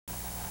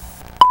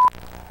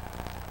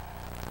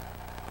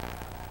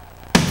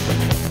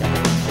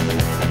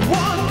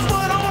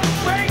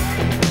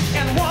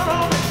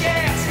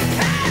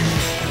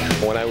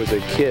was a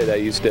kid, I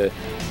used to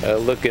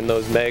look in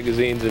those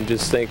magazines and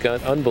just think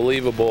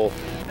unbelievable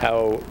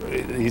how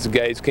these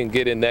guys can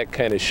get in that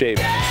kind of shape.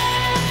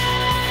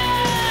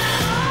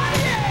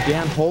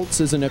 Dan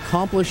Holtz is an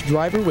accomplished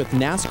driver with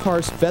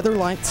NASCAR's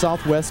Featherlight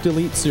Southwest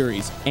Elite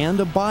Series and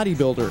a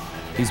bodybuilder.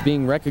 He's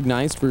being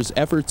recognized for his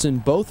efforts in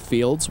both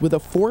fields with a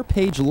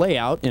 4-page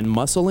layout in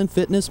Muscle and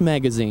Fitness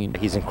magazine.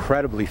 He's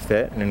incredibly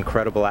fit, an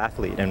incredible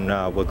athlete, and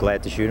we're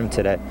glad to shoot him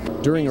today.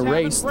 During a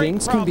race,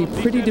 things can be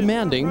pretty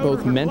demanding,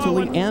 both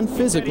mentally and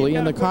physically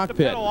in the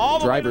cockpit.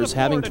 Drivers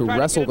having to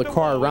wrestle the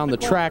car around the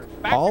track,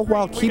 all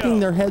while keeping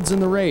their heads in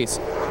the race.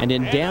 And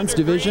in Dan's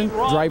division,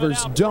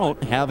 drivers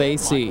don't have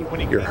AC.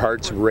 Your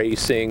heart's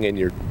racing and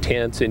you're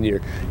tense and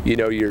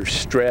you're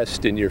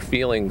stressed and you're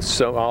feeling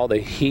all the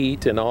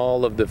heat and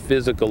all of the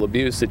physical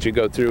abuse that you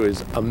go through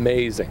is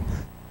amazing.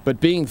 But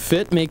being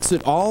fit makes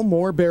it all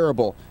more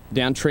bearable.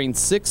 Dan trains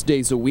 6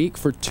 days a week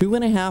for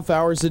 2.5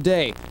 hours a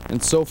day,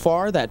 and so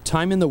far that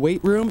time in the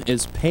weight room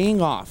is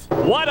paying off.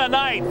 What a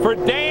night for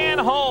Dan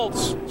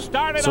Holtz.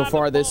 So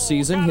far this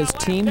season, his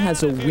team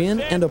has a win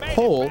and a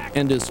pole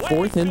and is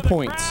 4th in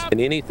points. And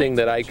anything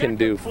that I can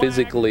do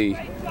physically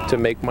to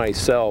make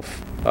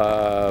myself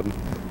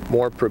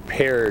more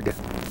prepared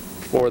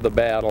for the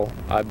battle,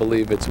 I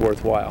believe it's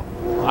worthwhile.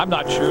 I'm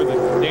not sure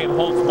that Dan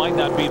Holtz might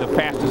not be the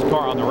fastest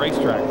car on the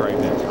racetrack right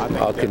now.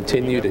 I'll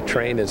continue to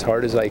train as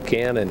hard as I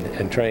can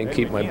and try and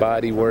keep my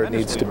body where it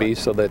needs to be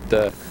so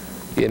that,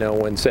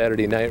 when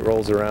Saturday night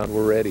rolls around,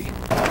 we're ready.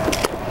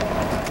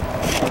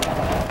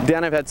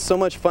 Dan, I've had so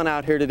much fun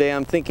out here today,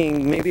 I'm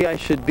thinking maybe I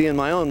should be in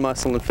my own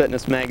Muscle and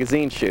Fitness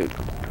magazine shoot.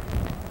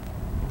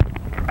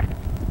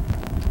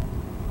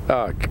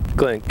 Oh,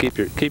 Glenn, keep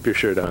your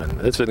shirt on.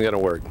 This isn't going to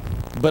work.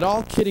 But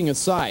all kidding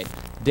aside,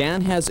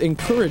 Dan has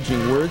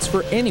encouraging words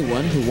for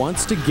anyone who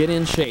wants to get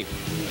in shape.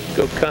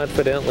 Go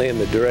confidently in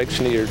the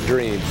direction of your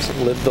dreams.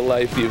 Live the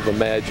life you've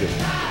imagined.